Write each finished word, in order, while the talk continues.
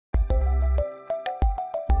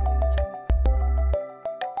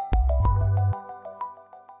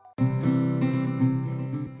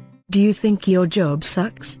Do you think your job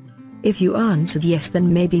sucks? If you answered yes,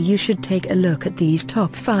 then maybe you should take a look at these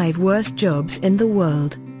top 5 worst jobs in the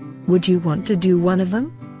world. Would you want to do one of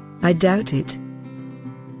them? I doubt it.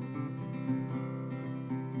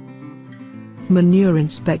 Manure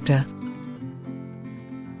inspector.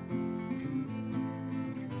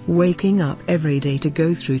 Waking up every day to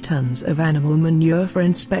go through tons of animal manure for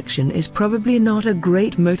inspection is probably not a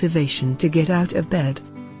great motivation to get out of bed.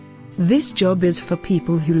 This job is for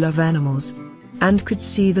people who love animals and could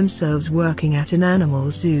see themselves working at an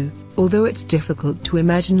animal zoo, although it's difficult to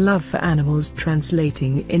imagine love for animals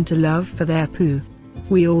translating into love for their poo.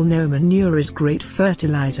 We all know manure is great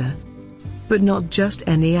fertilizer. But not just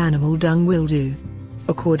any animal dung will do.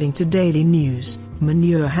 According to Daily News,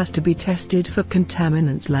 manure has to be tested for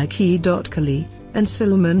contaminants like E. coli and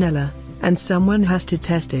Salmonella, and someone has to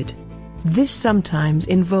test it. This sometimes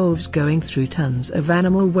involves going through tons of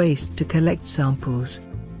animal waste to collect samples.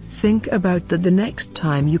 Think about that the next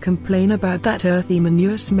time you complain about that earthy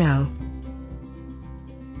manure smell.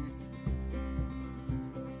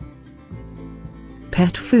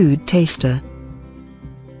 Pet food taster.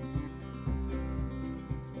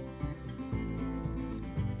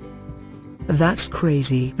 That's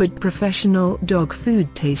crazy, but professional dog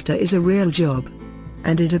food taster is a real job.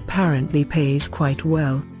 And it apparently pays quite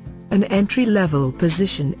well. An entry-level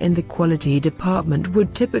position in the quality department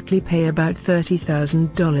would typically pay about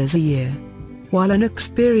 $30,000 a year, while an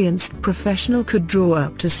experienced professional could draw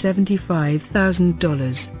up to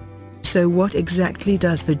 $75,000. So what exactly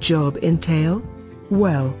does the job entail?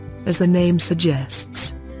 Well, as the name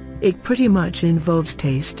suggests, it pretty much involves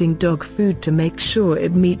tasting dog food to make sure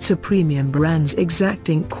it meets a premium brand's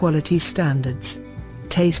exacting quality standards.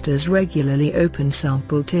 Tasters regularly open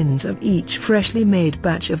sample tins of each freshly made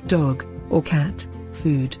batch of dog or cat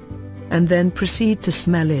food, and then proceed to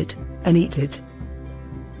smell it and eat it.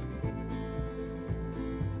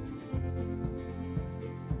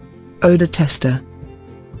 Odor tester.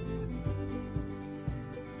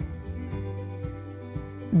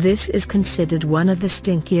 This is considered one of the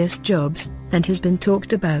stinkiest jobs, and has been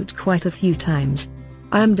talked about quite a few times.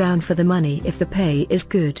 I am down for the money if the pay is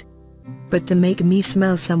good. But to make me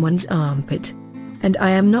smell someone's armpit, and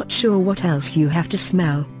I am not sure what else you have to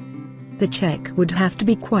smell. The check would have to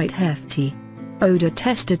be quite hefty. Odor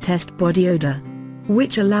tester test body odor,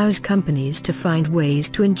 which allows companies to find ways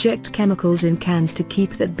to inject chemicals in cans to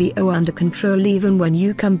keep that BO under control even when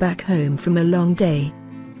you come back home from a long day.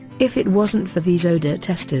 If it wasn't for these odor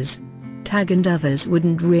testers, Tag and others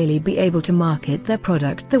wouldn't really be able to market their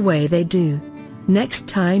product the way they do. Next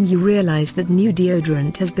time you realize that new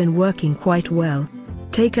deodorant has been working quite well,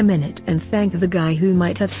 take a minute and thank the guy who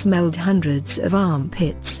might have smelled hundreds of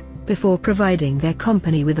armpits before providing their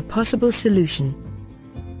company with a possible solution.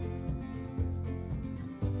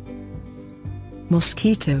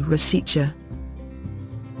 Mosquito researcher.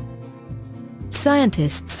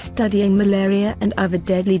 Scientists studying malaria and other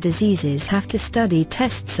deadly diseases have to study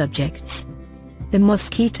test subjects. The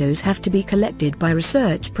mosquitoes have to be collected by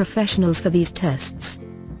research professionals for these tests.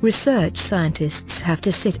 Research scientists have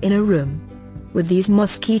to sit in a room with these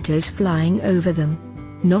mosquitoes flying over them.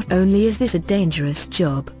 Not only is this a dangerous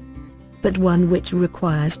job, but one which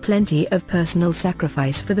requires plenty of personal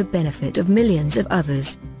sacrifice for the benefit of millions of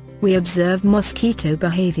others. We observe mosquito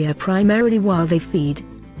behavior primarily while they feed,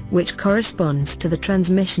 which corresponds to the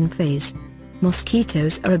transmission phase.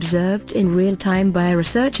 Mosquitoes are observed in real time by a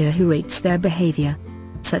researcher who rates their behavior,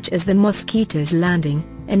 such as the mosquito's landing,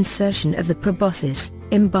 insertion of the proboscis,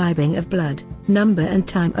 imbibing of blood, number and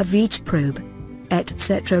time of each probe,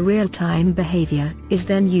 etc. Real-time behavior is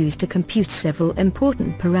then used to compute several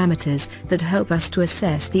important parameters that help us to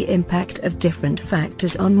assess the impact of different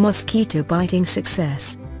factors on mosquito biting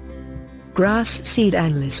success. Grass seed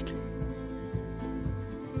analyst.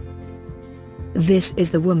 This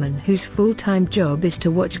is the woman whose full-time job is to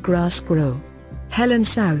watch grass grow. Helen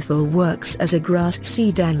Southall works as a grass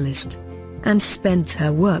seed analyst, and spends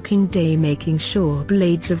her working day making sure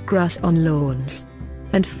blades of grass on lawns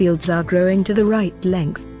and fields are growing to the right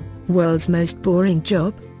length. World's most boring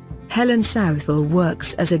job? Helen Southall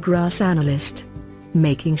works as a grass analyst,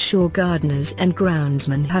 making sure gardeners and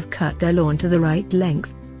groundsmen have cut their lawn to the right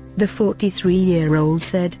length. The 43-year-old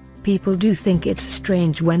said, "People do think it's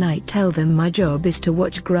strange when I tell them my job is to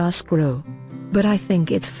watch grass grow. But I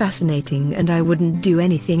think it's fascinating and I wouldn't do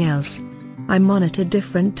anything else. I monitor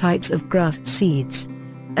different types of grass seeds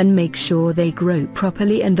and make sure they grow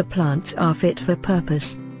properly and the plants are fit for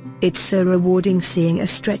purpose. It's so rewarding seeing a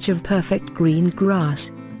stretch of perfect green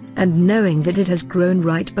grass and knowing that it has grown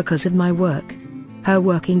right because of my work." Her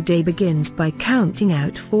working day begins by counting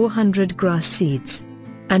out 400 grass seeds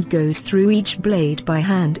and goes through each blade by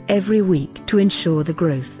hand every week to ensure the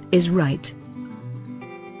growth is right.